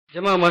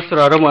Jama'a masu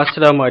sauraron mu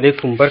assalamu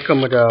alaikum,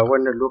 barkanmu da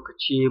wannan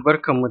lokaci,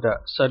 barkanmu da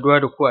saduwa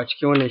da ku a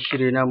cikin wannan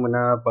shiri namu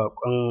na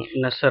bakon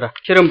nasara.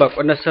 Shirin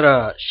bakon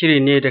nasara shiri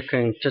ne da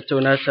kan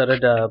tattauna tare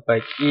da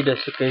baki da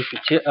suka yi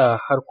fice a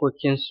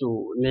harkokinsu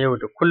na yau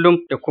da kullum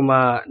da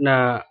kuma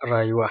na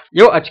rayuwa.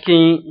 Yau a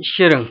cikin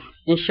shirin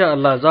insha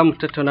Allah za mu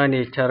tattauna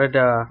ne tare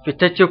da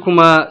fitacce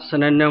kuma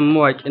sanannen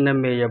mawaƙi nan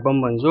mai yabon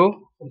manzo,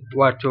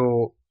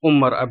 wato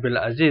Umar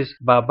Abdulzeez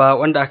Baba,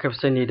 wanda aka fi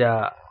sani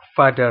da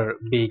Fadar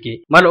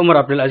Bege. Malam Umar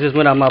Abdulzeez,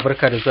 muna ma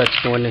barka da zuwa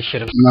cikin wannan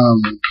shirin. Na'am,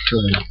 to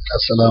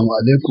assalamu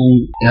alaikum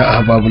ya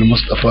ahbabul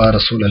Mustafa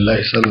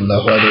Rasulullahi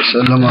sallallahu alaihi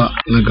wasallama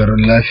na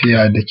garin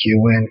Lafiya da ke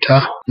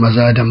wayanta,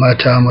 maza da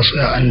mata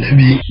masoya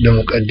annabi da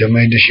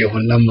muƙaddamai da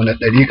shehunan mu na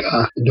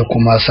ɗariƙa da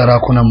kuma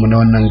sarakunan mu na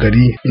wannan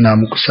gari. Ina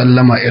muku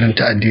sallama irin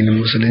ta addinin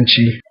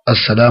musulunci.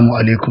 Assalamu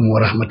alaikum wa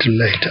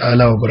rahmatullahi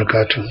ta'ala wa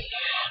barakatuh.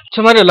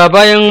 Tuma da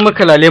bayan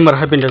makalale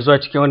marhabin da zuwa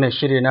cikin wannan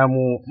shiri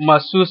namu,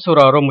 masu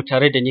sauraron mu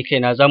tare da ni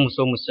kaina za mu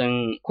so mu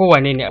san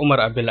kowane ne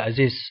Umar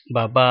Abdulzeez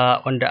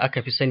Baba, wanda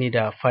aka fi sani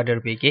da Fadar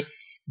Bege,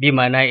 bi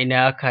ma'ana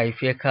ina aka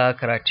haife ka,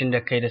 karatun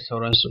da kai da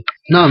sauransu.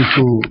 Na'am,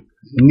 to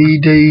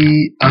ni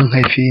dai an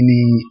haife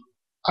ni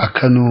a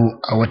Kano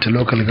a wata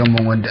local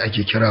government wanda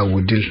ake kira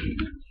Wudil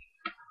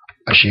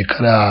a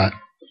shekara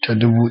ta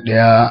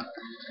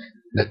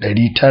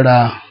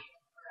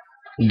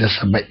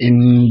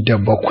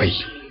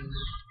 1977.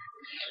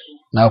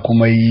 Na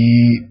kuma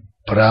yi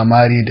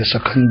firamare da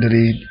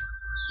sakandare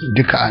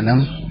duka a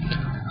nan,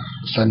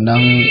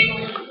 sannan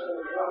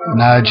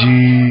na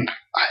ji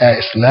haya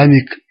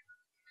islamic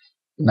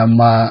nan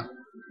ma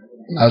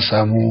na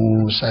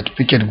samu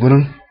certificate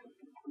gurin,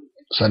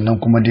 sannan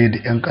kuma dai da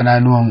 'yan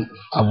ƙananuwan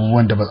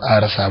abubuwan da ba a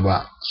rasa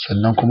ba.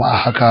 Sannan kuma a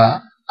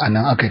haka a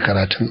nan aka yi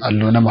karatun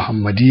allo na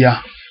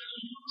Muhammadiyya,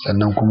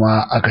 sannan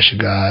kuma aka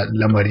shiga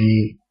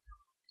lamari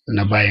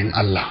na bayan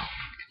Allah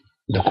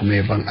da kuma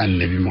yaban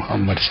annabi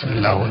Muhammad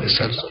sallallahu alaihi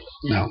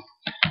wasallam.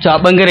 To a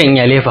bangaren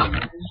iyalai fa?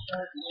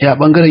 Ya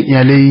bangaren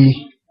iyalai,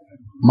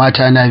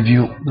 mata na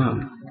biyu,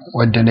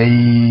 wadda na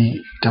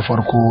yi ta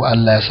farko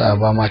Allah ya sa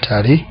ba ma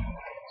tare,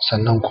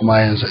 sannan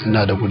kuma yanzu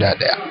ina da guda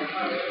ɗaya.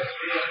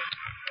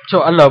 To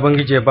Allah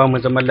ubangiji ya ba mu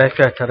zaman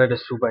lafiya tare da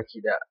su baki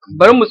da.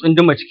 Bari mu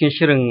tsunduma cikin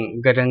shirin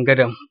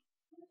gadan-gadan.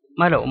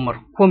 Malam Umar,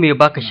 ko me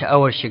baka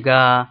sha'awar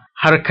shiga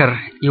harkar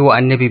yi wa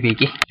annabi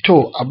bege?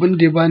 To abin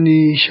da ya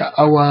bani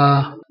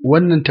sha'awa,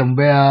 wannan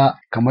tambaya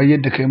kamar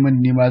yadda kai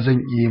min ni ma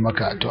zan iya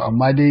maka, to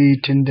amma dai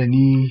tunda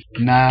ni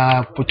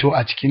na fito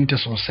a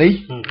cikinta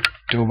sosai,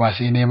 to ba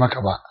sai ne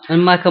maka ba. In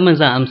ma ka min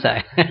zan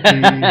amsa.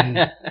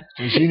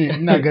 To shine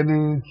ina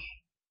ganin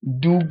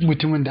duk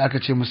mutumin da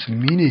aka ce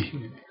musulmi ne,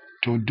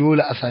 to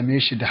dole a same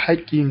shi da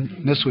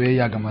haƙƙin na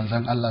soyayya ga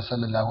manzon Allah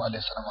sallallahu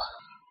alaihi wasallam.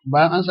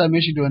 Bayan an same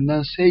shi da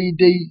wannan, sai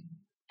dai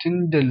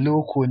tun da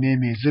loko ne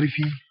mai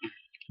zurfi,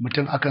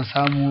 mutum akan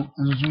samu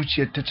in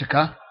zuciyar ta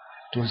cika,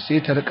 to sai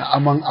ta rika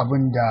aman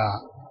abin da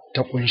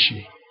ta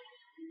kunshi.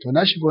 To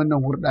na shiga wannan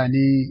hurɗa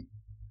ne,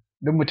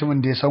 duk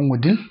mutumin da ya san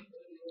Wudil,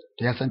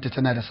 da ya santa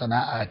tana da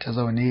sana'a ta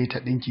zaune ta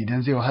ɗinki,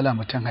 don zai wahala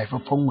mutum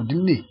haifaffen Wudil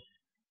ne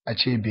a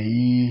ce bai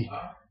yi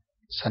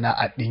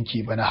sana'a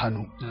ɗinki ba na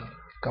hannu.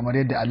 Kamar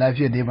yadda a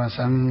Lafiya dai ban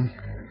san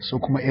su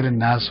kuma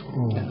irin nasu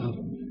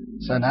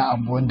sana'a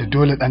wanda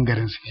dole ɗan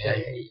garin su ya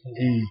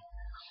yi.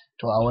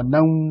 To a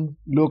wannan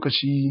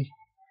lokaci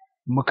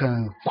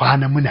mukan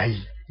kwana muna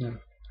yi.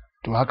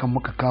 To hakan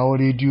muka kawo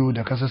rediyo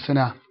da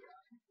kasassuna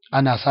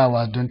ana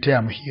sawa don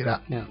taya mu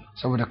hira,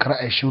 saboda kar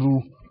a yi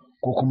shiru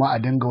ko kuma a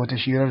dinga wata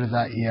shirar da za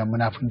a iya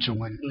munafincin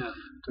wani.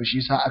 To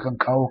shi sa akan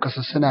kawo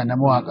kasassuna na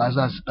mawaka,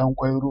 za su dan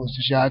kwairo,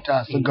 su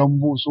shata, su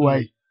gambo, su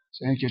waye.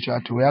 Sai yake cewa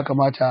to ya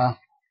kamata,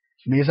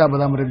 me yasa ba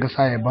za mu dinga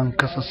sa yaban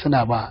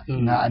kasassuna ba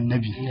na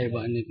annabi,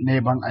 na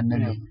yaban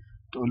annabi.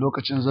 To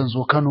lokacin zan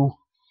zo Kano,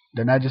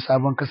 da na ji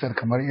sabon kasar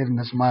kamar irin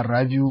na Usman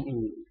Rabiu,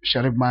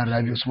 Sharif Man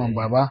Rabiu, Usman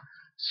Baba,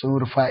 su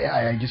Rufa'i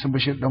a yagi, su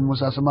Bashir dan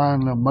Musa, su Man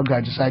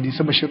Magaji Sadi,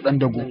 su Bashir dan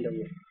Dago.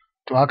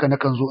 To haka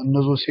nakan zo, in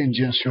nazo sai in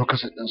je in siyo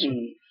kasar din su.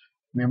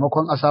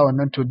 Maimakon a sa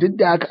wannan, to duk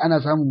da haka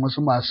ana samun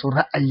wasu masu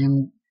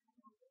ra'ayin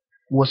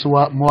wasu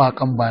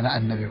mawaƙan ba na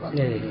annabi ba.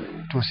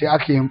 To sai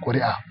aka yin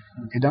ƙuri'a.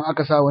 Idan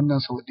aka sa wannan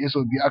sau ɗaya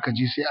sau biyu aka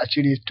ji, sai a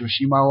cire, to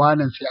shi ma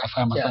wannan sai a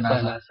sa masa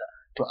nasa.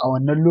 To a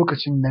wannan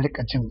lokacin na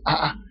rika jin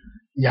a'a,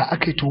 ya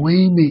aka yi, to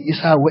wai me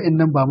isa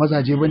wa'annan ba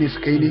mazaje bane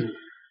suka yi ne?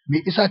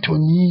 Me isa to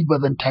ni ba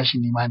zan tashi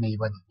ni ma na yi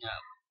bane?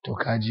 To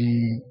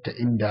kaji ta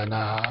inda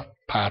na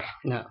fara.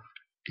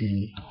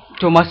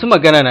 To masu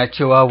magana na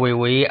cewa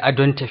waiwaye a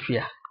don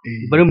tafiya.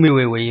 Bari mu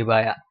waiwaye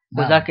baya.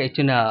 Ba za ka yi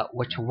tuna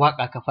wace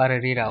waka ka fara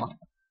rerawa?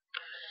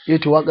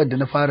 To waƙar da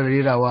na fara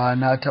rerawa,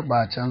 na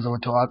taɓa canza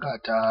wata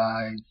waƙa ta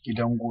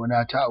gidan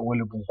gona ta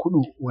Awwalu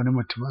Bunkudu, wani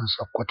mutumin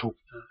Sokoto.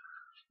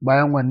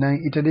 Bayan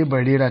wannan ita dai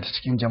ban rera ta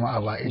cikin jama'a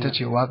ba, ita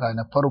ce waƙa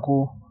na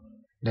farko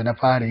da na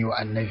fara yi wa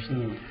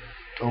annabi.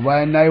 To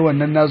bayan na yi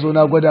wannan, na zo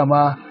na gwada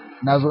ma,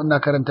 na zo ina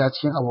karanta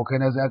cikin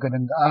abokaina, sai aka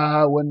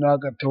dinga wannan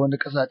waƙar ta wani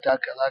ƙasa ta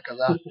kaza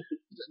kaza.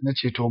 Na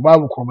ce to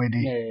babu komai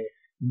dai,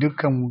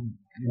 dukkan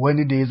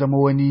wani da ya zama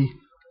wani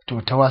to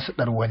ta wasu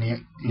ɗar wani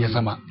ya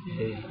zama.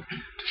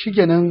 To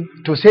shikenan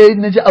to sai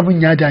na ji abin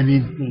ya dame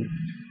ni,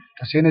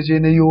 to sai na je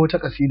na yi wata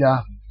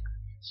kasida,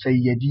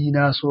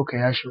 sayyadina so ka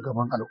ya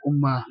shugaban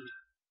al'umma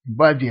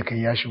babu ya kai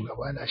ya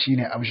shugabana,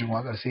 shine amshin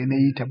wakar. sai na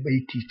yi ta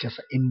baiti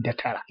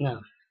 99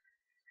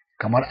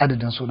 kamar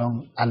adadin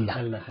sunan Allah.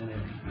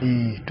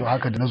 To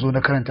haka da na zo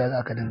na karanta da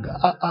aka dinga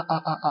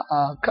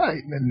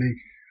kai lalle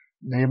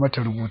na yi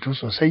mata rubutu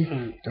sosai.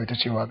 To ita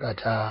ce waka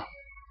ta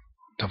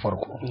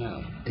farko.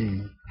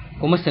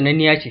 Kuma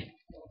sananniya ce.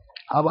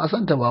 Ba a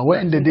santa ba,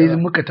 wa'anda dai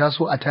muka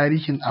taso a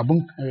tarihin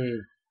abin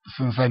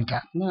sun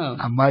santa,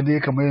 amma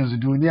dai kamar yanzu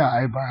duniya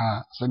ai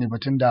ba sani ba,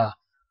 tun da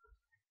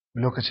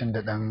lokacin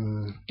da dan.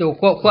 To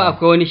ko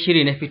akwai wani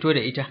shiri na fito da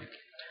ita?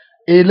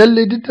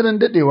 Lalle duk taran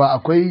dadewa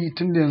akwai,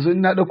 tun da yanzu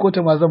in na dauko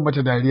ta ma zan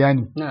mata dariya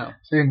ne,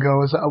 sai ga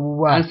wasu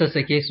abubuwa an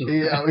sassake su.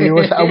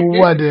 Wasu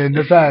abubuwa da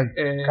na sa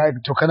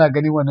to kana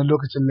gani wannan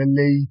lokacin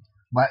lalle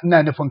ba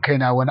ina nufin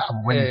kaina wani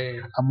abu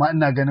bane, amma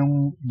ina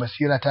ganin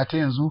basira ta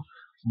yanzu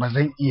ba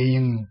zan iya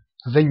yin,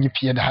 zan yi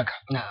fiye da haka.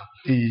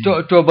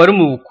 To bari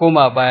mu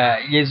koma baya,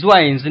 ya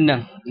zuwa yanzu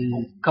nan,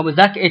 kama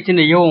za ka iya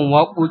tuna yawan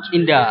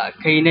waƙoƙin da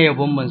kai na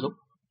yabon manzo?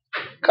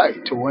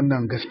 Kai, to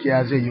wannan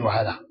gaskiya zai yi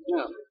wahala.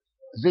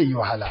 Zai yi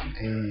wahala.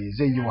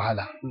 Zai yi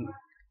wahala.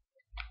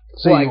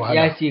 Zai yi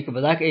wahala. Ko a kiyasi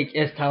ba za ka iya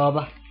kiyastawa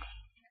ba?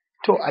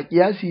 To a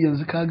kiyasi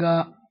yanzu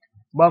kaga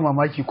ba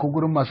mamaki ko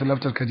gurin masu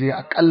laftar ka je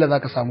akalla za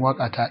ka samu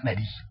waka ta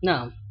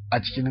 100 a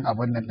cikin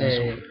abin nan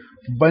ɗinsu.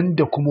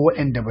 Banda kuma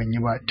waɗanda ban yi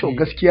ba, to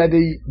gaskiya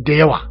dai da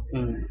yawa.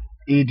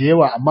 Da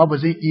yawa, amma ba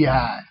zai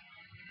iya,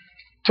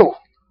 to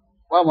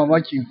ba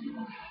mamaki,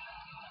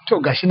 to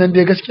gashi nan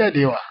dai gaskiya da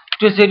yawa.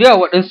 To sai da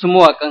waɗansu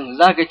mawaƙan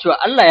za ka cewa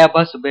Allah ya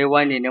ba su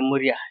baiwa ne na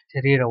murya ta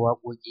rera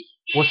waƙoƙi,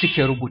 wasu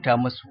ke rubuta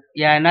musu.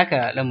 Ya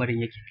naka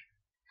lamarin yake?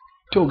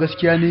 To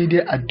gaskiya ne dai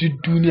a duk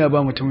duniya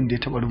ba mutumin da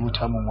ya taɓa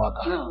rubuta min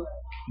waƙa.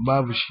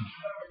 Babu shi.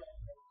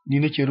 Ni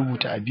nake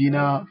rubuta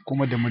abina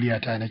kuma da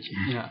muryata nake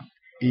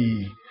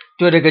yi.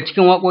 To daga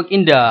cikin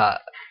waƙoƙin da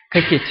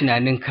kake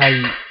tunanin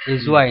kayi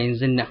zuwa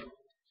yanzu nan,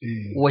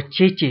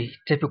 wacce ce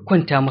tafi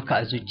kwanta maka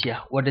a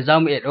zuciya, wadda za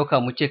mu iya ɗauka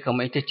mu ce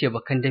kamar ita ce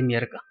bakan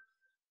damiyarka?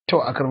 To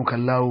a karam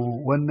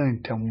kallawo, wannan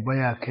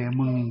tambaya kai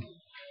mun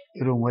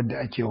irin wadda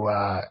ake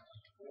wa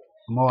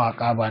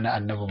mawaƙa ba na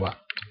annabi ba.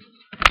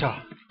 To,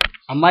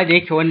 amma da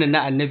yake wannan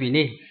na annabi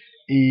ne?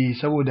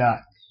 Saboda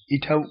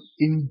ita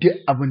in duk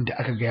abin da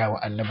aka gaya wa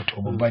annabi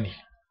to babba ne.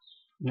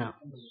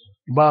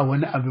 Ba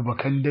wani abu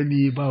bakan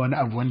dami, ba wani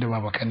abu wanda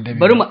ba bakan dami.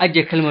 Bari mu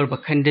ajiye kalmar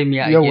bakan dami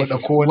a gefe.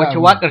 Wace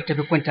waƙar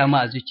tafi kwanta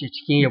ma a zuciya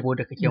cikin yabo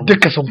da kake mu?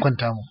 Duka sun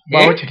kwanta mu,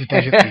 ba wacce ta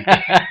tashi tsaye.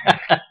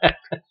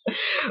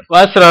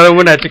 Masu sauraron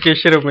muna cikin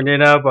shirinmu ne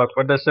na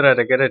bakon nasara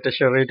daga da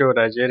tashar rediyo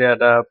Najeriya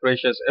da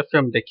Precious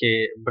FM da ke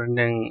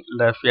birnin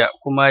Lafiya.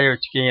 Kuma yau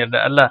cikin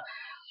yarda Allah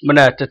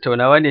muna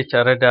tattaunawa ne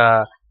tare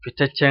da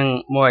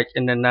fitaccen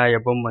mawaƙin nan na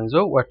yabon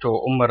manzo, wato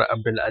Umar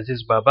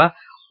Abdulzeez Baba,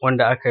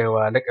 wanda aka yi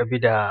wa laƙabi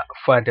da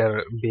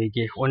Fadar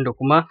Bege, wanda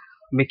kuma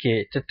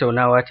muke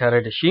tattaunawa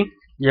tare da shi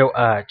yau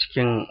a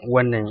cikin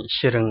wannan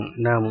shirin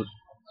namu.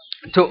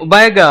 To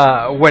baya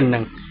ga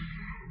wannan,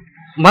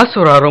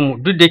 masu mu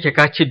duk da yake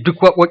ka ce duk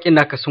waƙoƙin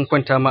naka sun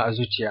kwanta ma a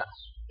zuciya,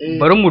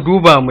 bari mu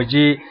duba mu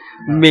je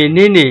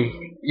menene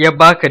ya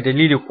baka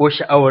dalili ko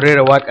sha'awar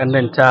rera waƙan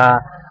nan ta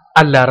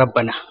Allah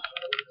Rabbana.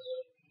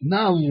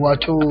 Na'am,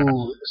 wato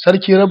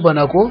sarki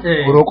Rabbana ko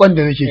roƙon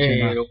da nake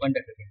kenan. Roƙon da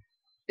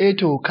kake.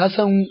 To ka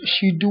san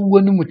shi duk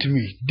wani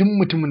mutumi, duk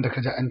mutumin da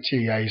kaji an ce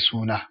yayi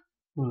suna,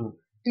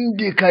 in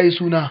dai kayi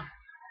suna,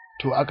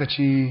 to aka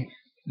ce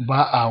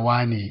ba a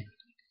wane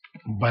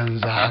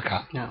banza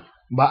haka.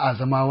 Ba a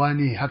zama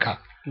wane haka,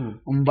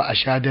 in ba a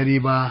sha dare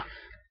ba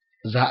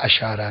za a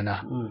sha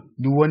rana.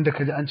 Duk wanda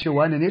kaji an ce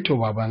wane ne to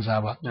ba banza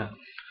ba.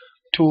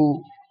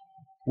 To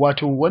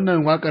wato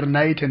wannan wakar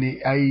nayi ta ne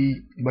ai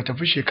bata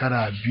fi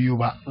shekara 2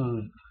 ba,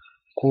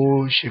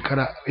 ko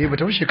shekara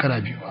bata fi shekara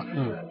 2 ba.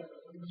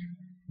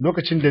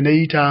 Lokacin da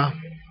nayi ta,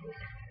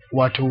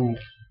 wato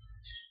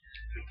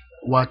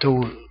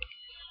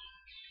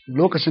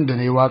lokacin da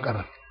nayi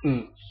wakar,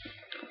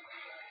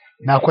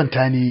 na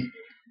kwanta ne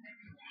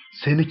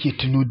sai nake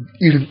tuno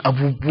irin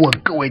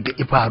abubuwan kawai da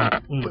ifaru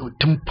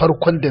tun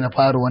farkon da na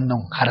fara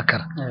wannan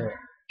harkar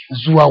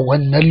zuwa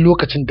wannan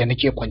lokacin da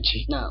nake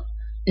kwance.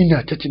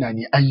 Ina ta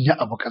tunani an yi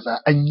abu kaza,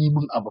 an yi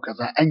min abu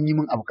kaza, an yi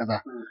min abu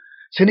kaza.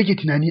 Sai nake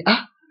tunani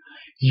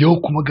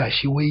yau kuma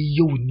gashi wai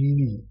yau ni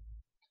ne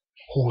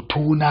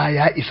hotona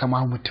ya isa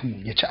ma mutum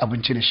ya ci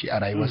abinci da shi a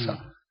rayuwarsa.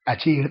 A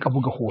ce ya rika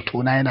buga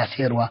hotona yana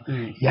sayarwa,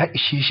 ya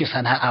ishe shi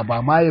sana'a,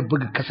 ba ma ya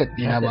buga kasar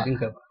ɗina ba.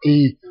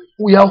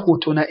 Ya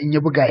hotona in ya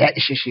buga ya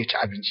ishe shi ya ci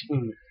abinci.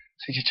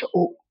 Sai ce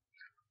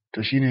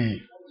to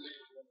shine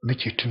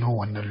nake tuno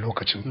wannan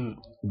lokacin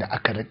da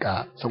aka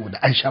rika, saboda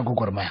an sha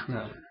gwagwarmaya.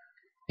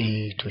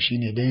 To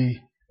shine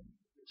dai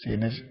sai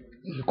na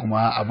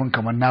kuma abin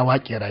kamar na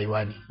waƙe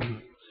rayuwa ne.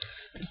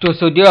 To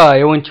sau da yawa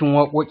yawancin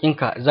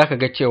waƙoƙinka za ka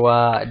ga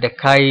cewa da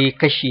kayi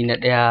kashi na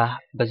ɗaya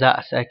ba za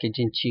a sake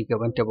jin ci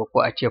gabanta ba, ko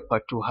a ce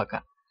fatu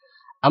haka.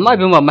 Amma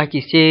abin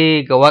mamaki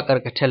sai ga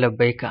waƙar ka ta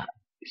labbaika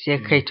sai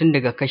kai tun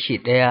daga kashi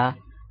ɗaya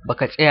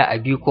baka tsaya a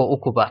 2 ko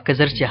 3 ba ka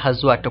zarce har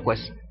zuwa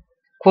 8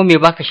 ko me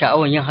baka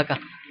sha'awan yin haka?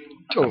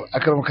 To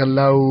akram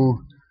kallahu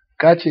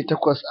ka ce 8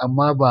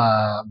 amma ba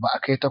a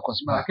kai 8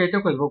 Ba ba. kai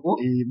 8 ba ko?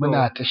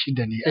 Muna ta 6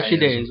 ne Ta a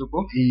 6 yanzu. yanzu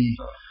ko?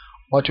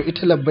 Wato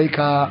ita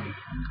labbaika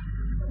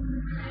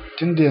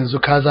tunda yanzu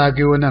ka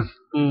zagayo nan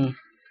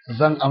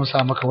zan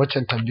amsa maka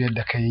waccan tambayar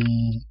da kai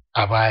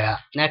a baya.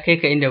 Na kai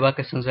ka inda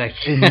baka son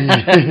zaki.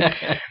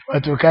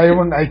 Wato ka yi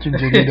min aikin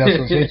jarida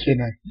sosai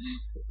kenan.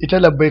 Ita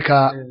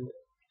labbaika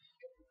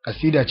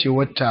kasida ce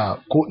wacce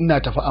ko ina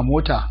tafi a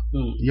mota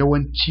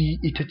yawanci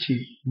ita ce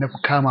na fi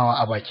kamawa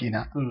a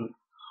bakina.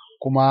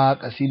 Kuma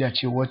kasida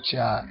ce wacce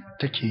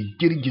take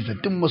girgiza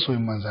duk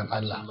masoyin manzon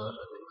Allah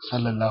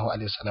sallallahu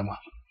alaihi wasallama.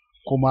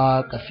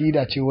 Kuma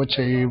kasida ce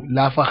wacce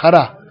la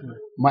fahara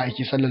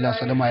ma'aiki sallallahu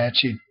alaihi wasallama ya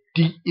ce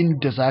duk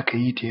inda za ka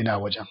yi ta yana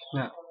wajen,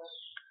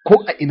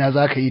 ko a ina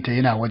za ka yi ta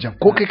yana wajen,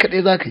 ko kai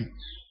kaɗai za ka yi,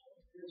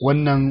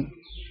 wannan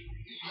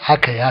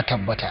haka ya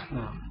tabbata.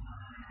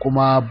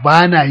 Kuma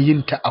ba na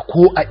yin ta a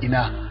ko a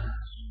ina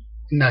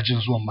ina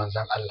jin zuwan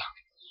manzan Allah,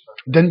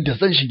 dan da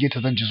zan shige ta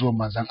zan ji zuwan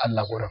manzan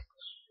Allah gurin.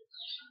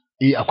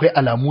 Akwai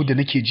alamu da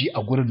nake ji a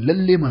gurin,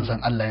 lalle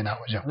manzan Allah yana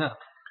wajen.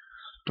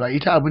 To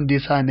ita abin da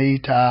yasa na yi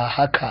ta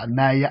haka,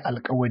 na yi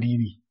alkawari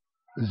ne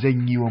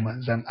zan yi wa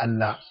manzan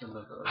Allah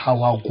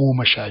hawa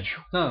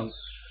 12.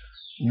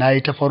 Na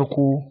yi ta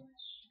farko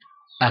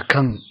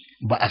akan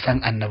ba a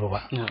san annabi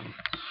ba.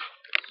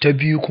 Ta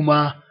biyu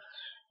kuma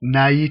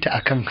na yi ta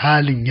akan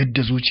halin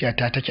yadda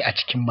zuciyata take a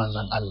cikin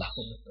manzan Allah,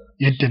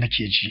 yadda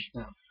nake ji.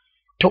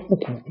 Ta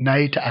uku na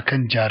yi ta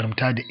akan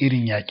jarumta da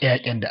irin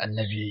yaƙe-yaƙen da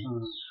annabi ya yi.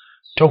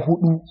 Ta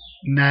hudu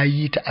na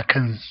yi ta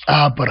akan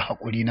tsabar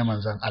haƙuri na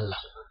manzan Allah.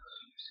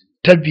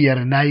 Ta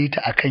biyar na yi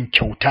ta akan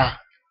kyauta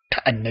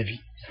ta annabi.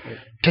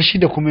 Ta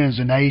shida kuma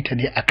yanzu na yi ta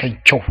ne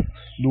akan kyau.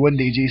 Duk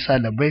wanda ya je sa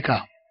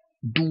labbaika,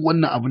 duk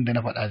wannan abin da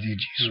na faɗa zai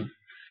ji su.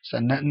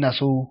 Sannan ina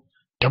so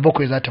ta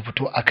 7 za ta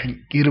fito akan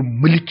irin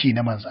mulki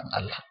na manzan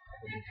Allah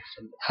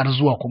har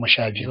zuwa kuma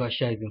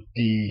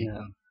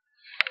 12.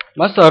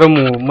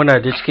 Masaranmu muna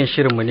da cikin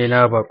shirinmu ne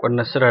na bakon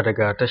nasira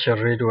daga tashar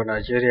rediyo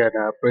Najeriya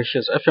da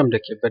Precious FM da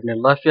ke birnin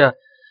Lafiya,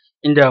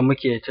 inda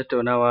muke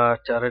tattaunawa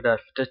tare da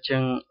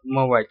fitaccen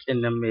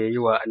mawaƙin nan mai yi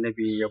wa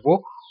annabi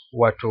yabo,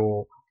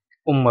 wato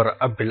Umar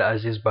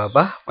Abdulzeez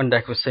Baba, wanda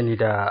aka sani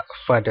da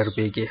Fadar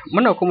Bege.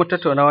 Muna kuma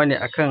tattaunawa ne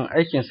akan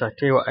aikinsa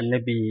ta yi wa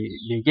annabi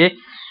bege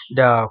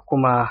da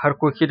kuma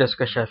harkoki da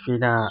suka shafi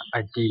na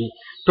addini.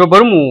 To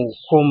bari mu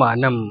koma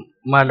nan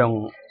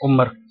Malam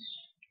Umar,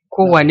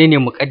 ko wane ne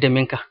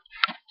muƙaddaminka?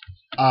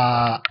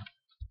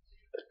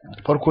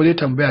 Farko dai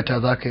tambaya ta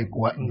za ka yi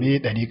me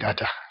ɗariƙa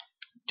ta?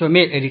 To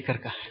me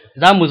ɗariƙarka?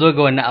 Za mu zo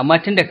ga wannan, amma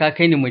tun da ka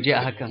kai ni mu je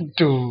a hakan.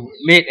 To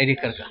me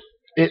ɗariƙarka?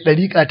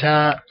 Ɗariƙa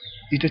ta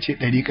ita ce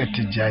ɗariƙar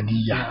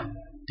Tijjaniya.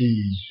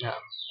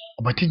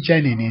 Ba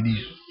Tijjani ne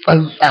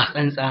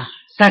tsantsa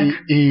sak.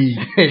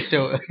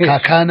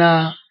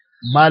 Kakana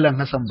Malam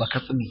Hassan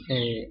Bakatsini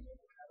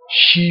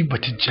shi ba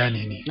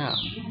Tijjani ne.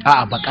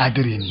 A'a, ba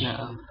ƙadire ne.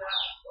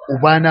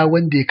 Ubana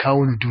wanda ya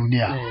kawo ni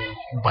duniya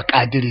ba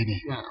ƙadire ne,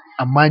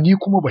 amma ni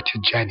kuma ba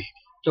Tijjani ne.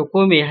 To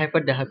ko me ya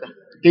haifar da haka?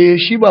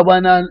 Shi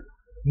babana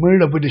mun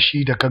rabu da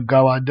shi da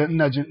gaggawa, don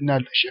ina jin ina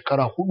da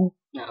shekara 4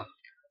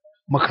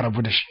 muka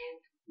rabu da shi.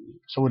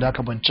 Saboda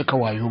haka ban cika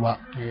wayo ba.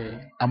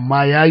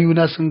 Amma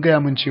yayuna sun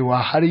gaya min cewa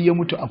har ya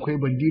mutu akwai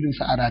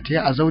bandirinsa a rataye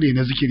a zaure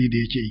na zikiri da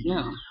yake yi.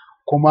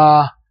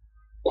 Kuma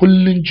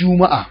kullun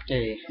Juma'a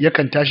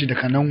yakan tashi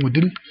daga nan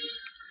Wudil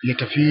ya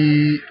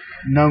tafi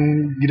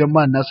nan gidan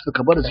man nasu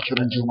ka bar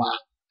zikirin Juma'a.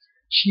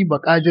 Shi ba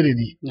ƙadire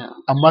ne,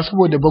 amma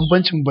saboda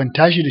bambancin ban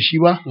tashi da shi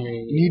ba,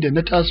 ni da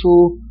na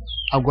taso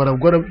a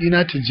gwarab-gwarab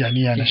ɗina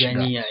Tijjaniya na shiga.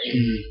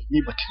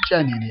 Ni ba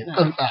Tijjani ne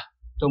tsantsa.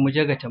 To mu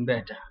je ga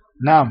tambaya ta.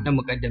 Na'am. Na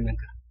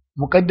muƙaddaminka.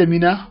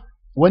 Muƙaddamina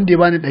wanda ya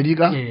bani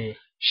ɗariƙa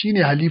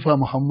shine Halifa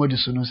Muhammadu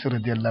Sunusi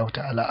radiyallahu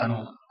ta'ala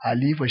anhu.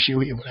 Halifa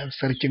Shehu Ibrahim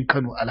Sarkin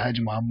Kano Alhaji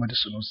Muhammadu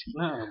Sunusi.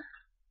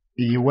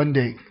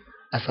 Wanda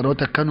a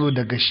sarautar Kano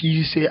daga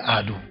shi sai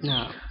Ado.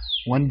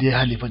 Wanda ya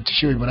halifanci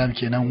Shehu Ibrahim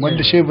kenan,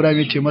 wanda Shehu Ibrahim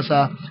ya ce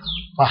masa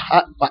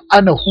fa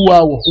ana huwa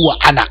wa huwa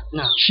ana.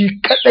 Shi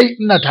kadai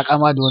ina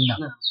takama da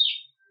wannan.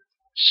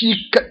 Shi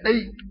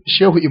kadai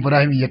Shehu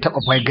Ibrahim ya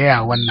taba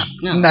gaya wannan.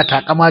 Ina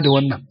takama da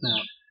wannan.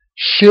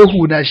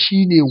 Shehu na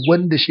shine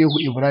wanda Shehu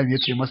Ibrahim ya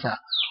ce masa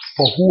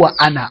fa huwa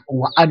ana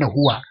wa ana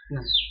huwa.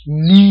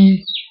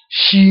 Ni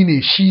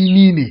shine shi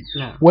ni ne,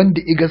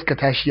 wanda i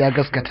gaskata shi ya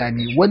gaskata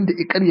ni, wanda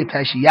i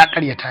karyata shi ya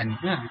karyata ni,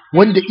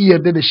 wanda i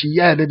yarda da shi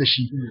ya yarda da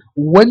shi,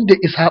 wanda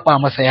i saba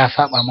masa ya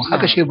saba mun.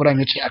 Haka Shehu Ibrahim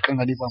ya ce akan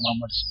Halifa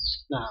Muhammad.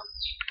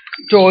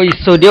 To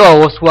sau da yawa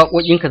wasu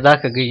waƙoƙinka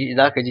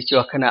zaka ji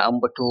cewa kana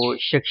ambato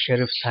Sheikh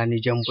Sharif Sani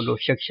Jambulo,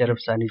 Sheikh Sharif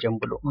Sani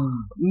Jambulo.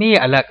 Me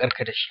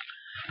alaƙarka da shi?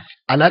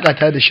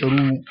 Alaƙata da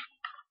Sharu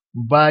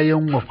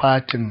bayan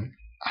wafatin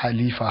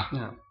Halifa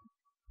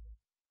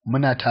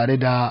muna tare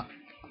da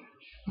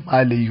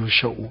Malam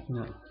Yusha'u,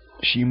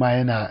 shi ma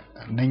yana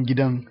nan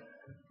gidan,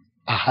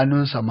 a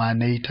hannunsa ma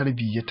na yi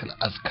tarbiyyatul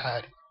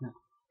azkari,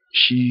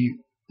 shi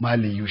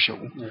Malam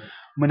Yusha'u.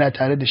 muna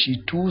tare da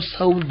shi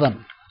 2000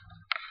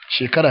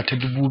 shekara ta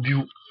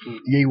 2000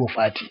 yayi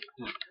wafati.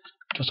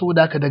 To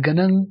saboda haka daga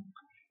nan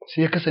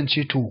sai ya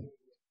kasance to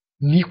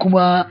ni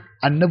kuma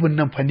annabin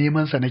nan fa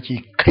neman sa nake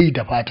kai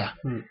da fata.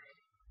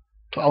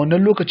 To a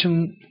wannan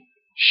lokacin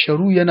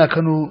Sharu yana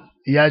Kano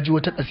ya ji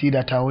wata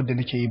kasida ta wadda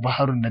nake yi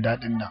baharun na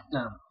dadin nan.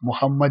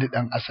 Muhammadu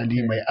dan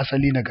asali mai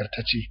asali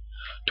nagartace.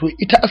 To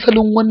ita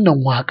asalin wannan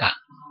waka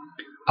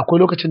akwai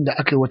lokacin da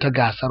aka yi wata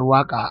gasar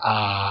waka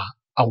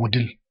a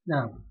Wudil.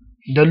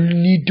 Dan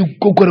ni duk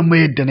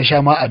gwagwarmayar da na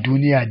sha ma a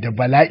duniya da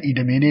bala'i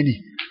da menene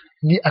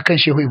ni akan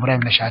Shehu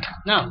Ibrahim na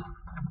shata.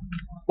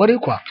 Ware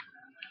kuwa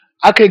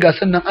aka yi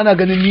gasar nan ana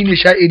ganin ni ne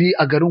sha'iri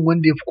a garin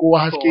wanda ya fi kowa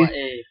haske.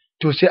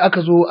 To sai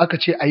aka zo aka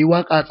ce a yi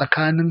waka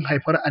tsakanin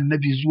haifar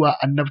annabi zuwa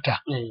annabta.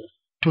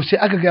 To sai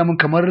aka gaya min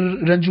kamar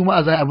ran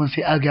juma'a za abin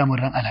sai aka gaya min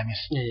ran alhamis.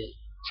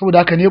 Saboda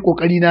haka ne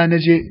kokari na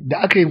naje da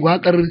aka yi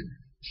wakar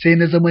sai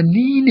na zama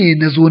ni ne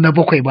na zo na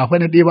bakwai ba fa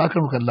na ɗaya ba aka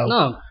muka Allah.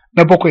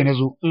 Na bakwai na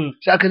zo.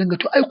 Sai aka dinga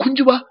to ai kun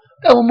ji ba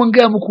dama mun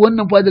gaya muku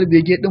wannan Fadar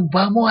Bege din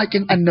ba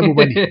mawaƙin annabi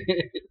bane.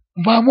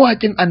 Ba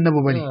mawaƙin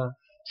annabi bane.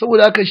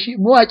 Saboda haka shi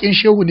mawaƙin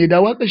shehu ne da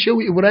waƙar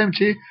Shehu Ibrahim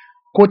ce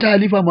ko ta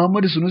Halifa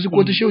Muhammadu Sunusi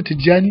ko ta Shehu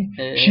Tijjani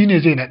shine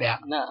zai na ɗaya.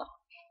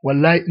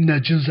 Wallahi ina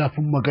jin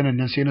zafin maganar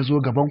nan sai na zo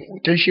gaban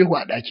hoton shehu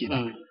a ɗaki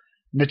na.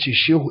 Na ce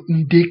shehu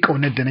in dai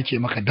ƙaunar da nake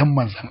maka dan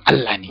manzon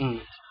Allah ne.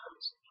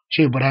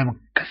 Shehu Ibrahim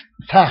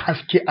sa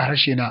haske a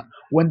harshe na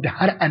wanda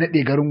har a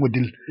naɗe garin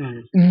Wudil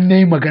in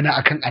nayi magana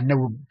akan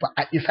annabi ba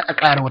a isa a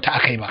ƙara wata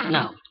akai ba.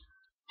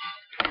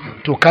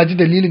 To ka ji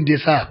dalilin da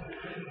yasa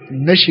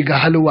na shiga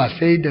halwa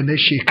sai da na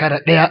shekara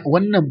ɗaya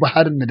wannan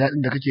baharin na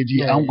daɗin da kake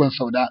ji angon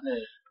sauda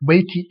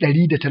baiti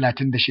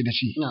 136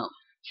 ce.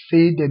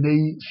 Sai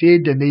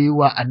da na yi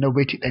wa annabi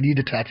baiti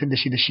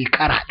 136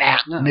 shekara ɗaya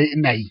na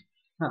ina yi.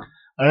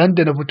 Ran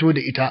da na fito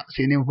da ita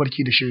sai na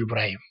mafarki da Shehu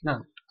Ibrahim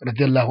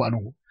radiyallahu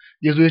anhu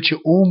ya zo ya ce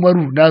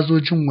Umaru na zo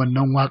jin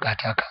wannan waƙa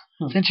taka.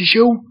 Sai ce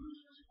Shehu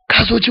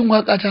ka zo jin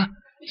waƙa ta?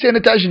 Sai na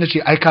tashi na ce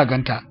ai ka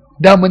ganta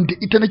daman da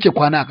ita nake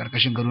kwana a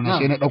ƙarƙashin gado na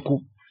sai na ɗauko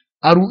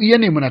a ru'iya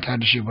ne muna tare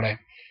da Shehu Ibrahim.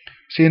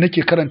 Sai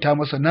nake karanta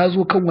masa na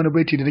zo kan wani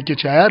baiti da nake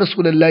cewa ya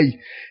Rasulullahi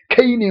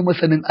kai ne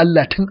masanin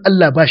Allah tun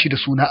Allah ba shi da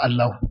suna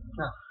Allahu.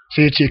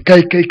 Sai ya ce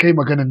kai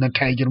maganan nan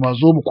ta yi girma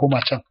zo mu koma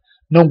can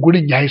nan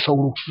gurin yayi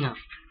sauro.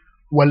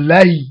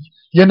 Wallahi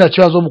yana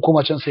cewa zo mu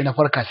koma can sai na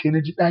farka sai na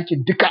ji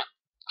ɗakin duka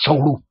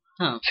sauro.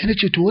 Sai na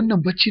ce to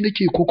wannan bacci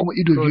nake ko kuma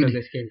ido biyu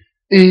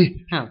ne.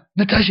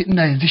 Na tashi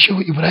ina yanzu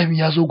Shehu Ibrahim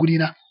ya zo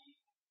gurina.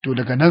 To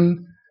daga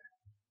nan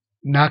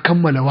na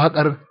kammala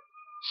waƙar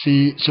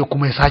sai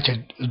kuma ya sake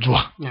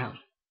zuwa.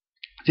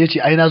 Sai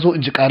ce ai na zo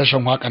in ji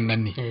ƙarashin waƙan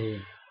nan ne.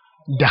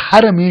 Da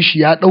haramin shi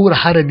ya ɗaura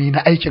harami na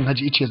aikin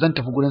haji ice zan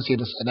tafi gurin sai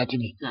da sadati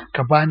ne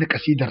ka bani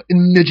kasidar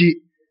in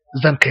naje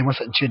zan kai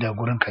masa in ce da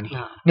gurin ka ne.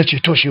 Na ce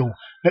to Shehu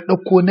na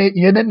ɗauko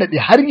ya nannaɗe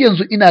har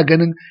yanzu ina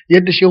ganin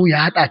yadda Shehu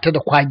ya haɗa ta da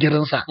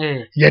kwagirinsa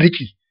ya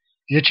riki.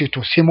 Ya ce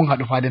to sai mun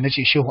haɗu fada na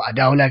ce Shehu a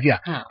dawo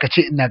lafiya ka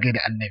ce ina gaida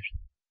annabi.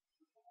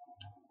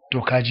 To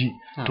kaji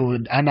to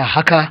ana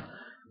haka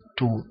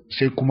to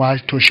sai kuma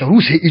to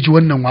Sharu sai iji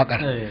wannan wakar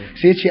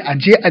sai ce a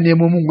je a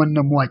nemo min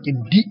wannan mawaƙin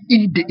duk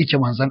inda yake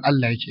manzon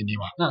Allah yake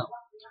nema.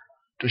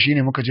 To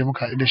shine muka je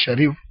muka haɗu da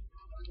Sharif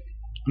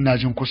ina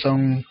jin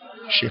kusan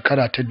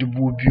shekara ta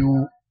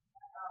 2003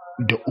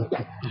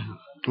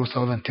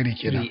 2003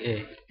 kenan.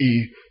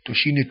 To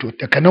shine to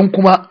daga nan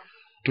kuma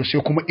to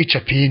sai kuma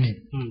icafe ni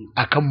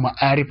akan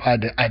ma'arifa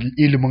da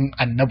ilimin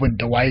annabin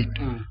da waye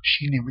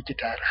shine muke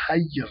tare har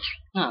yanzu.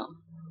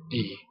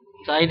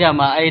 Sai da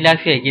ma ai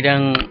lafiya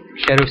gidan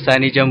Sharif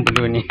Sani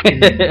Jambulo ne.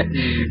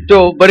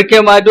 To barke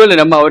ma dole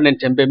na ma wannan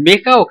tambayar me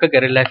kawo ka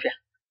garin Lafiya?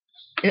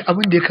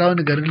 Abin da ya kawo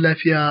ni garin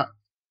Lafiya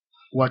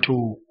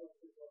wato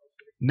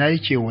na yi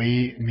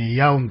kewaye mai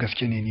yawon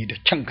gaske ne ni da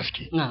kyan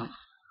gaske.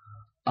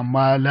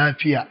 Amma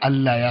Lafiya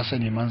Allah ya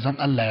sani manzon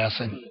Allah ya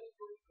sani.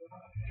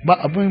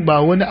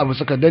 Ba wani abu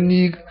suka dan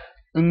ni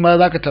in ma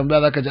zaka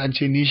tambaya zaka ji an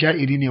ce ni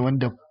sha'iri ne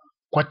wanda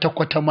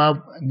kwata-kwata ma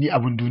ni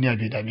abin duniya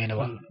bai dame ni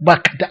ba. Ba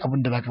ka da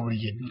abin da zaka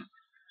burge ni.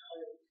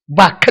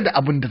 Ba ka da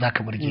abin da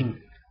zaka burge ni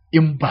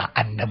in ba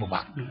annabi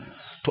ba.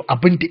 To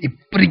abin da ya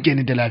burge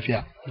ni da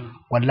Lafiya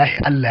wallahi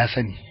Allah ya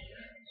sani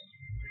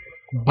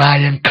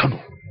bayan Kano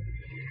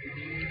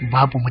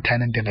babu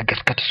mutanen da na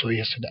gaskata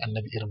soyayyarsu da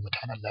annabi irin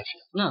mutanen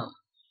Lafiya.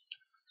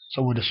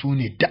 Saboda su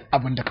ne duk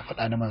abin da ka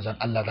faɗa na manzon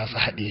Allah za su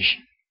haɗe shi.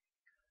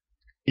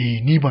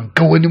 Ni ban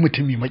ga wani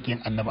mutumi maƙiyin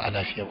annabi a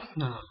Lafiya ba.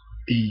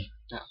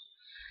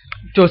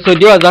 To sau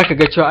da yawa za ka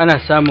ga cewa ana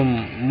samun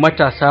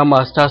matasa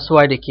masu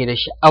tasowa da ke da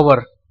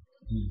sha'awar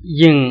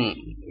yin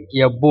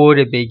yabo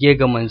da bege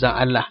ga manzon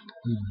Allah.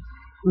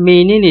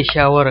 Menene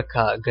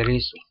shawararka gare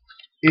su?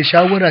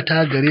 Shawara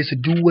ta gare su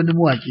duk wani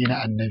mawaƙi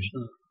na annabi.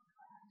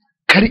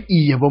 Kar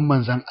yabon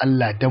manzon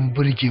Allah don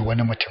burge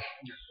wani mutum.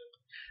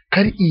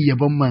 Kar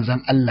yabon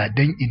manzon Allah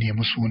don i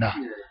nemi suna.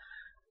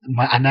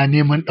 Ma'ana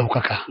neman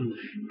ɗaukaka.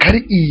 Kar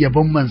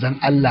yabon manzon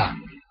Allah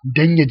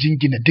don ya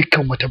jingina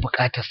dukkan wata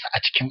bukatarsa a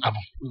cikin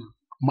abin.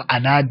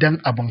 Ma'ana don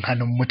abin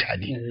hannun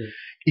mutane.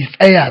 I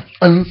tsaya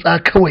tsantsa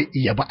kawai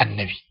yaba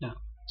annabi.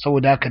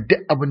 saboda haka duk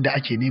abin da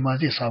ake nema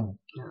zai samu.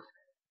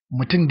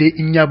 Mutum dai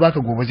in ya baka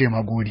gobe zai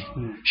ma gori,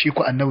 shi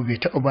ko annabi bai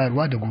taɓa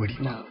bayarwa da gori.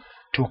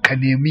 To ka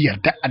nemi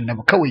yarda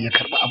annabi kawai ya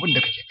karɓi abin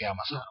da kake gaya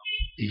masa.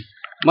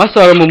 Masu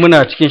mu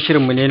muna cikin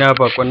shirinmu ne na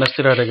bakon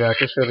nasira daga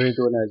tashar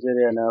rediyo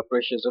Najeriya na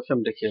Precious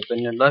FM da ke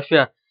birnin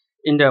Lafiya,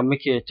 inda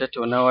muke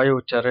tattaunawa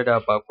yau tare da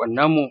bakon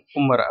namu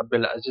Umar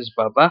Abdulzeez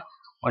Baba,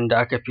 wanda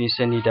aka fi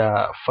sani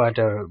da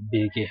Fadar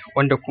Bege,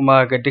 wanda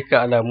kuma ga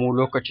dukkan alamu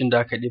lokacin da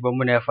aka ɗiba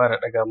muna ya fara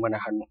ɗaga mana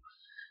hannu.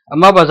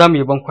 Amma ba za mu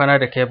yi bankwana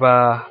da kai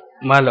ba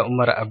Malam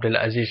Umar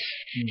Abdulzeez,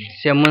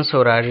 sai mun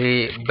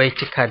saurari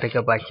baituka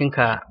daga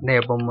bakinka na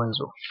yabon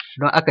manzo,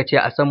 don aka ce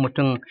a san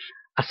mutum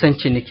a san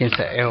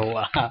cinikinsa.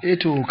 Yawa.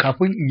 To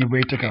kafin in yi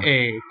baituka,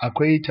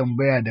 akwai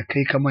tambaya da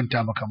kai ka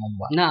manta baka mun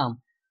ba. Na'am.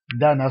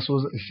 Da na so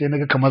sai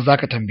naga kamar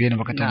zaka tambaye ni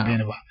baka tambaye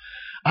ni ba.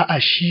 A'a,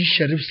 shi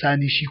Sharif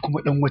Sani shi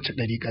kuma dan wace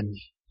dariƙan ne?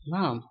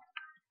 Na'am.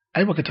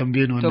 Ai baka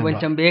tambaye ni wannan ba. To ban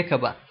tambaye ka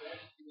ba.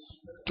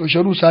 To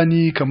Sharif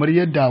Sani kamar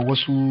yadda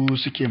wasu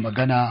suke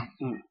magana,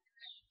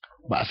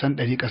 ba a san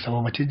dariƙarsa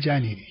ba,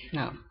 Tijjani ne.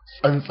 Na'am.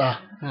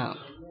 Tsantsa. Na'am.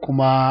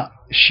 Kuma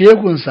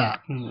shehunsa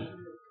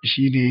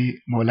shi ne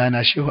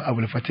Maulana Shehu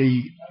Abul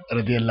Fatai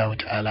radiyallahu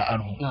ta'ala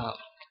anhu.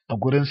 A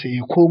gurinsa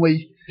yi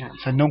komai,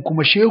 sannan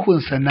kuma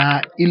shehunsa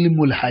na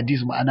ilmul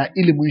hadis, ma'ana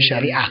ilimin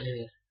shari'a,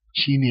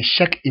 shi ne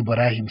Shak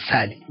Ibrahim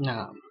Sali.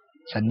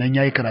 Sannan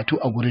ya yi karatu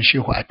a gurin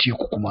Shehu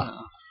Atiku kuma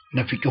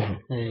na fiƙihu.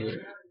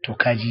 To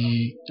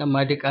kaji.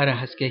 Amma duk ƙarin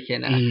haske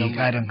kenan.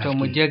 Ƙarin haske. To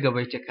mu je gaba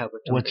cika ba.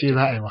 Wace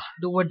za a yi ma?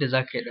 Duk wadda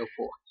za ka yi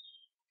ɗaukowa.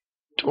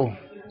 To,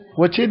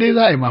 wace dai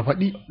za a yi ma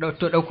faɗi?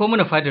 To ɗauko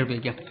mana Fadar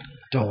Begen.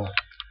 To.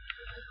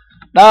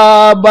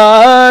 Ɗa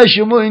ba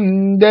shi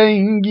mun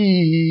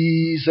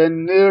dangi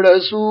sannu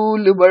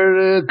Rasul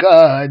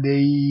barka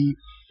dai,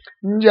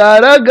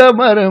 jara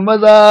gamar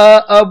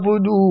maza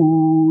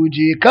abudu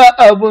je ka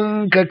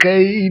abin ka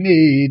kai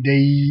ne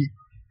dai,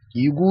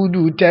 ki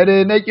gudu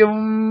tare na ƙin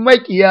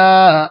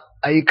makiya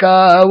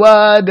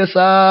aikawa da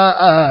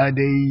sa'a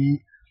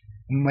dai,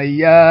 mai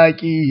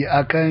yaƙi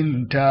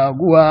akan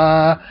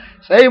taguwa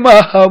sai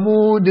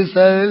Mahamudu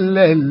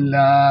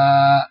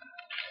sallallah.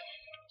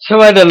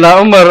 Sama da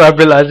Umar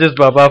Abdulzeez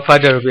Baba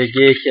Fadar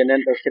Bege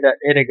kenan ɗauke da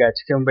ɗaya daga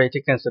cikin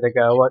baitukansa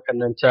daga waƙar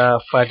nan ta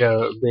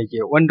Fadar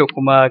Bege, wanda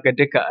kuma ga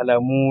duka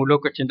alamu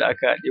lokacin da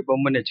aka ɗiban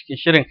mana cikin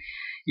shirin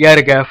ya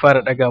riga ya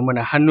fara ɗaga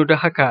mana hannu, don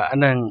haka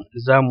anan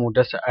za mu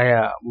dasa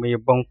aya mai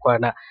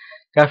bankwana.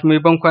 Kafin mai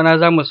bankwana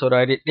za mu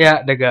saurari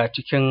ɗaya daga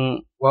cikin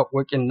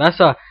waƙoƙin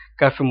nasa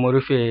kafin mu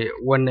rufe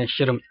wannan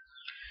shirin.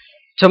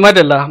 Ta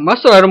madalla,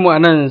 masu mu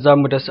anan za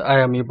mu dasa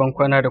aya mai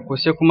bankwana da ku,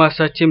 sai kuma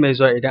sati mai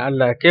zuwa idan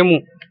Allah ya kai mu,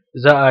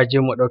 za a je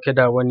mu ɗauke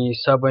da wani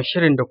sabon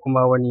shirin da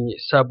kuma wani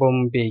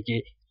sabon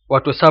bege,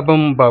 wato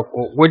sabon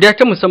bako. Godiya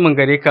ta musamman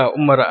gare ka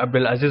Umar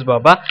Abdulzeez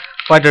Baba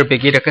Fadar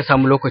Bege da ka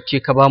samu lokaci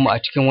ka bamu a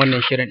cikin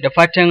wannan shirin. Da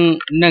fatan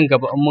nan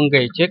gaba in mun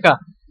gayyace ka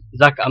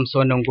za ka amsa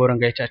wannan goron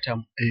gaita ta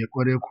mu.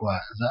 Kwarai kuwa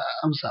za a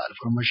amsa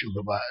alfarmar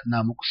shugaba.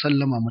 Na muku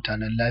sallama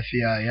mutanen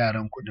Lafiya,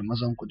 yaranku da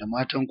mazanku da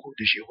matanku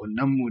da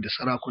shehunanmu da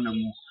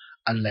sarakunanmu.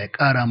 Allah ya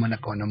ƙara mana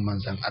ƙaunar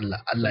manzon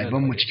Allah. Allah ya bar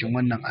mu cikin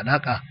wannan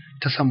alaƙa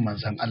ta san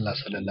manzon Allah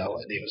sallallahu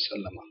alaihi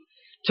wasallama.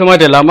 Tuma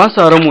da lama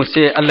sauran mu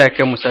sai Allah ya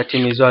kai mu sati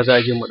mai zuwa za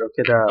a je mu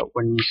ɗauke da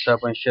wani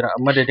sabon shirin. A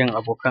madadin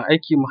abokan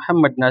aiki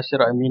Muhammad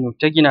Nasiru Aminu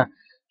ta gina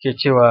ke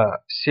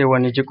cewa sai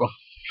wani jikon.